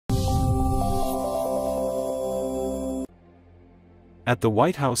At the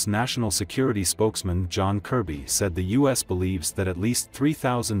White House, National Security spokesman John Kirby said the U.S. believes that at least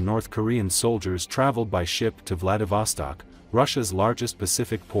 3,000 North Korean soldiers traveled by ship to Vladivostok, Russia's largest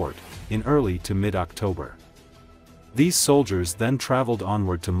Pacific port, in early to mid-October. These soldiers then traveled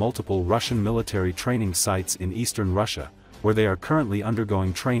onward to multiple Russian military training sites in eastern Russia, where they are currently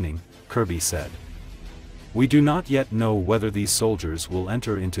undergoing training, Kirby said. We do not yet know whether these soldiers will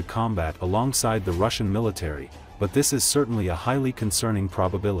enter into combat alongside the Russian military, but this is certainly a highly concerning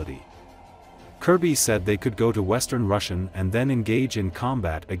probability. Kirby said they could go to western Russia and then engage in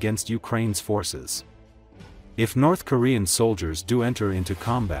combat against Ukraine's forces. If North Korean soldiers do enter into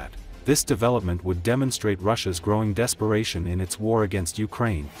combat, this development would demonstrate Russia's growing desperation in its war against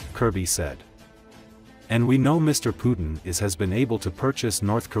Ukraine, Kirby said. And we know Mr. Putin has been able to purchase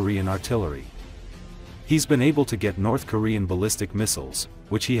North Korean artillery. He's been able to get North Korean ballistic missiles,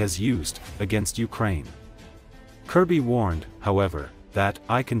 which he has used, against Ukraine. Kirby warned, however, that,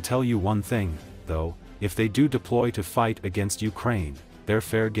 I can tell you one thing, though, if they do deploy to fight against Ukraine, they're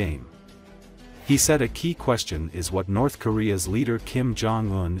fair game. He said a key question is what North Korea's leader Kim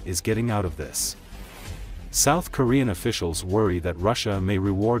Jong-un is getting out of this. South Korean officials worry that Russia may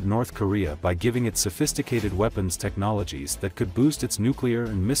reward North Korea by giving it sophisticated weapons technologies that could boost its nuclear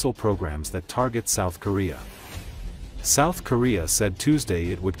and missile programs that target South Korea. South Korea said Tuesday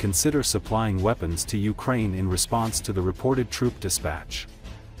it would consider supplying weapons to Ukraine in response to the reported troop dispatch.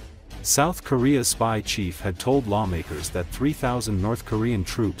 South Korea's spy chief had told lawmakers that 3,000 North Korean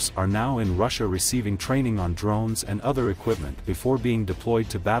troops are now in Russia receiving training on drones and other equipment before being deployed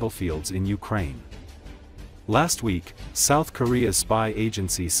to battlefields in Ukraine. Last week, South Korea's spy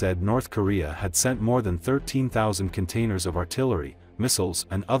agency said North Korea had sent more than 13,000 containers of artillery, missiles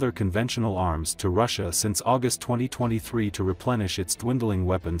and other conventional arms to Russia since August 2023 to replenish its dwindling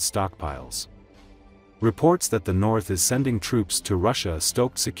weapons stockpiles. Reports that the North is sending troops to Russia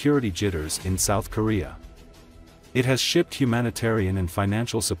stoked security jitters in South Korea. It has shipped humanitarian and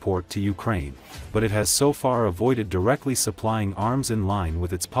financial support to Ukraine, but it has so far avoided directly supplying arms in line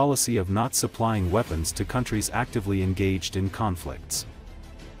with its policy of not supplying weapons to countries actively engaged in conflicts.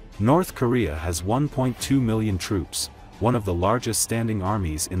 North Korea has 1.2 million troops, one of the largest standing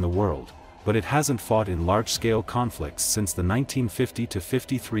armies in the world, but it hasn't fought in large-scale conflicts since the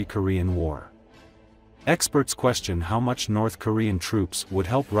 1950-53 Korean War. Experts question how much North Korean troops would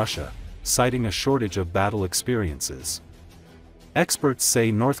help Russia, citing a shortage of battle experiences. Experts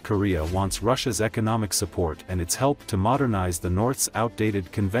say North Korea wants Russia's economic support and its help to modernize the North's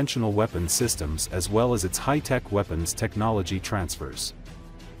outdated conventional weapons systems as well as its high-tech weapons technology transfers.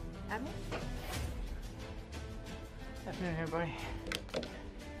 Afternoon, everybody.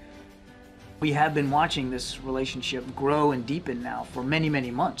 We have been watching this relationship grow and deepen now for many, many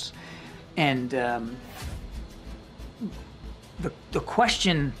months. And the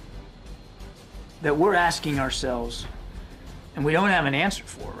question that we're asking ourselves, and we don't have an answer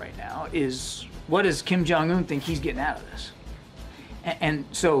for right now, is what does Kim Jong-un think he's getting out of this? And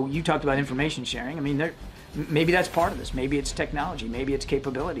so you talked about information sharing. I mean, maybe that's part of this. Maybe it's technology. Maybe it's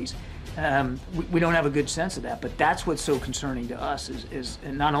capabilities. We don't have a good sense of that, but that's what's so concerning to us is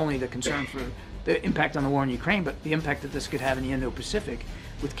not only the concern for the impact on the war in Ukraine, but the impact that this could have in the Indo-Pacific,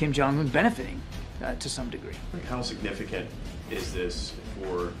 with Kim Jong-un benefiting to some degree. How significant is this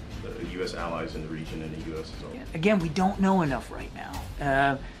for the U.S. allies in the region and the U.S. as well? Again, we don't know enough right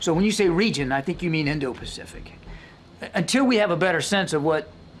now. So when you say region, I think you mean Indo-Pacific. Until we have a better sense of what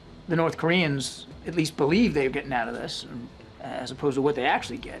the North Koreans at least believe they're getting out of this, as opposed to what they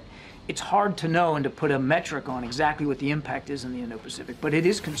actually get, it's hard to know and to put a metric on exactly what the impact is in the Indo-Pacific, but it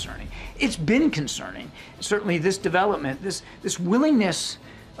is concerning. It's been concerning. Certainly this development, this willingness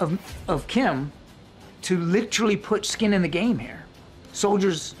of Kim to literally put skin in the game here.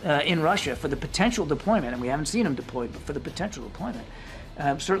 Soldiers in Russia for the potential deployment, and we haven't seen them deployed, but for the potential deployment,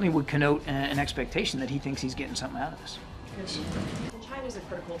 certainly would connote an expectation that he thinks he's getting something out of this. China is a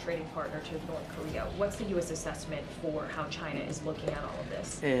critical trading partner to North Korea. What's the U.S. assessment for how China is looking at all of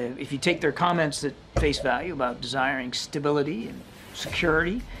this? If you take their comments at face value about desiring stability and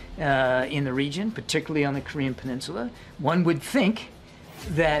security in the region, particularly on the Korean Peninsula, one would think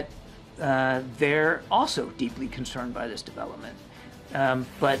that they're also deeply concerned by this development.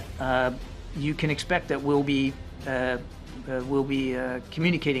 But you can expect that we'll be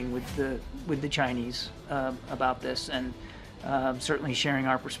communicating with the Chinese about this, and certainly sharing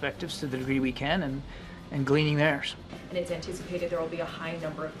our perspectives to the degree we can, and gleaning theirs. And it's anticipated there will be a high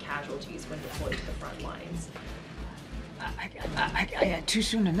number of casualties when deployed to the front lines. Too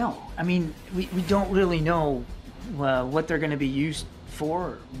soon to know. I mean, we don't really know what they're going to be used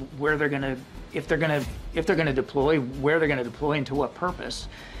for, where they're going to, if they're going to deploy, where they're going to deploy, and to what purpose.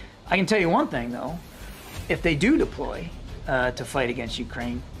 I can tell you one thing though: if they do deploy to fight against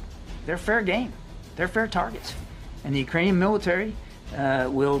Ukraine, they're fair game. They're fair targets, and the Ukrainian military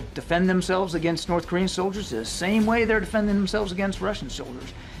will defend themselves against North Korean soldiers the same way they're defending themselves against Russian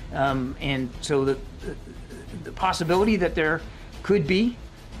soldiers. And so the possibility that there could be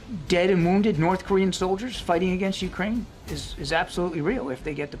dead and wounded North Korean soldiers fighting against Ukraine is absolutely real if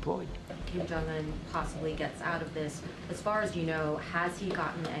they get deployed. Kim Jong-un possibly gets out of this. As far as you know, has he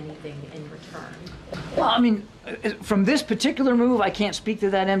gotten anything in return? Well, I mean, from this particular move, I can't speak to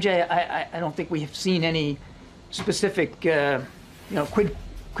that, MJ. I don't think we have seen any specific, quid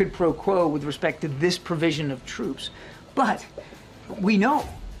pro quo with respect to this provision of troops. But we know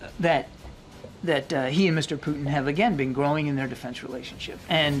that he and Mr. Putin have again been growing in their defense relationship,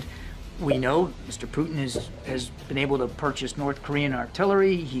 and we know Mr. Putin has been able to purchase North Korean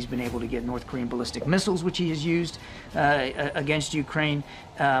artillery. He's been able to get North Korean ballistic missiles, which he has used against Ukraine.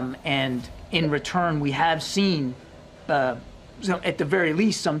 And in return, we have seen, so at the very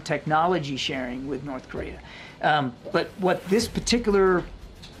least, some technology sharing with North Korea. But what this particular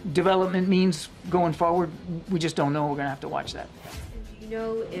development means going forward, we just don't know. We're going to have to watch that. Do you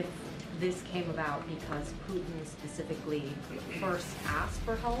know if this came about because Putin specifically first asked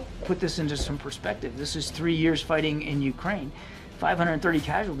for help? Put this into some perspective. This is 3 years fighting in Ukraine. 530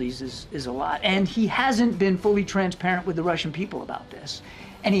 casualties is a lot. And he hasn't been fully transparent with the Russian people about this.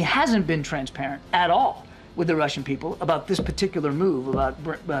 And he hasn't been transparent at all with the Russian people about this particular move,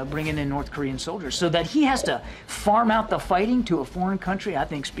 about bringing in North Korean soldiers. So that he has to farm out the fighting to a foreign country, I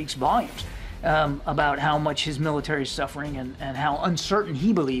think speaks volumes. About how much his military is suffering and how uncertain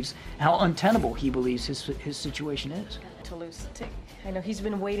he believes, how untenable he believes his situation is. Toulouse. I know he's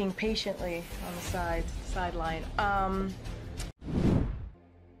been waiting patiently on the sideline.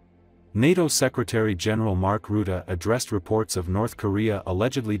 NATO Secretary General Mark Rutte addressed reports of North Korea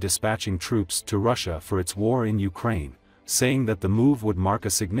allegedly dispatching troops to Russia for its war in Ukraine, saying that the move would mark a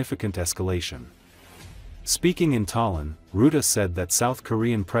significant escalation. Speaking in Tallinn, Rutte said that South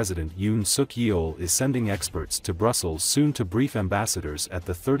Korean President Yoon Suk-yeol is sending experts to Brussels soon to brief ambassadors at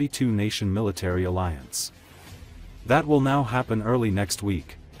the 32-nation military alliance. That will now happen early next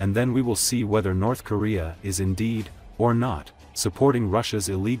week, and then we will see whether North Korea is indeed, or not, supporting Russia's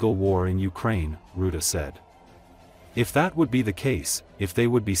illegal war in Ukraine, Rutte said. If that would be the case, if they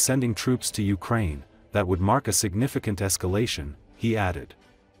would be sending troops to Ukraine, that would mark a significant escalation, he added.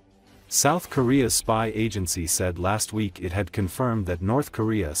 South Korea's spy agency said last week it had confirmed that North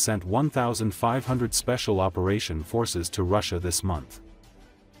Korea sent 1,500 special operation forces to Russia this month.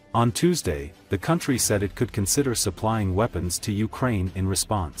 On Tuesday, the country said it could consider supplying weapons to Ukraine in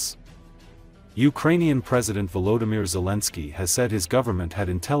response. Ukrainian President Volodymyr Zelensky has said his government had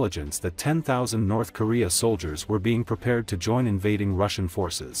intelligence that 10,000 North Korea soldiers were being prepared to join invading Russian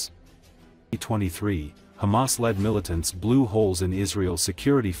forces. 2023, Hamas-led militants blew holes in Israel's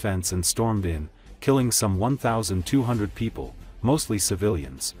security fence and stormed in, killing some 1,200 people, mostly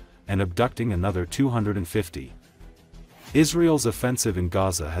civilians, and abducting another 250. Israel's offensive in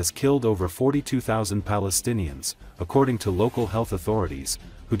Gaza has killed over 42,000 Palestinians, according to local health authorities,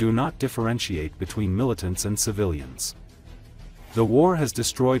 who do not differentiate between militants and civilians. The war has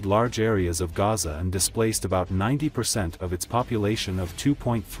destroyed large areas of Gaza and displaced about 90% of its population of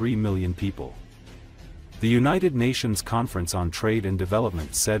 2.3 million people. The United Nations Conference on Trade and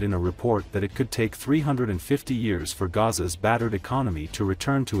Development said in a report that it could take 350 years for Gaza's battered economy to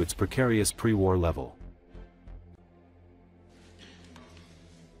return to its precarious pre-war level.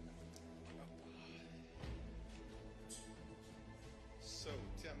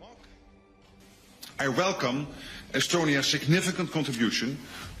 I welcome Estonia's significant contribution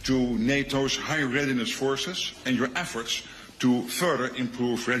to NATO's high readiness forces and your efforts to further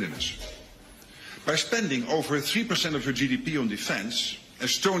improve readiness. By spending over 3% of your GDP on defense,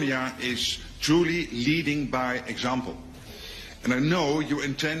 Estonia is truly leading by example. And I know you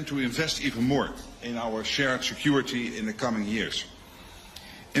intend to invest even more in our shared security in the coming years.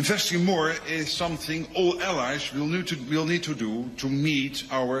 Investing more is something all allies will need to do to meet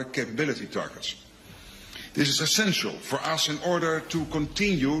our capability targets. This is essential for us in order to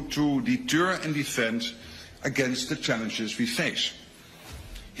continue to deter and defend against the challenges we face.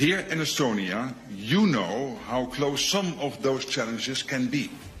 Here in Estonia, you know how close some of those challenges can be.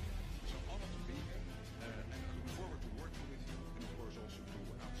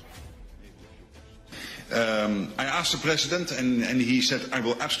 I asked the President, and he said, I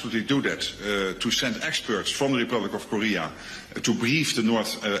will absolutely do that, to send experts from the Republic of Korea to brief the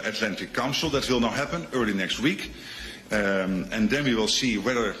North Atlantic Council. That will now happen early next week. And then we will see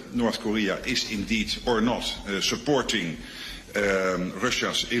whether North Korea is indeed or not supporting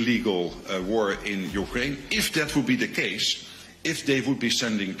Russia's illegal war in Ukraine. If that would be the case, if they would be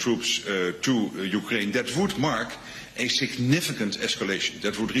sending troops to Ukraine, that would mark a significant escalation.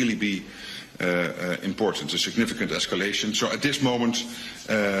 That would really be important, a significant escalation. So at this moment,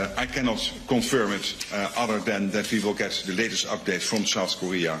 I cannot confirm it other than that we will get the latest update from South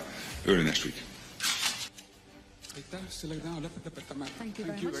Korea early next week. Thank you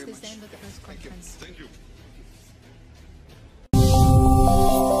very much. This is the end of the press conference. Thank you.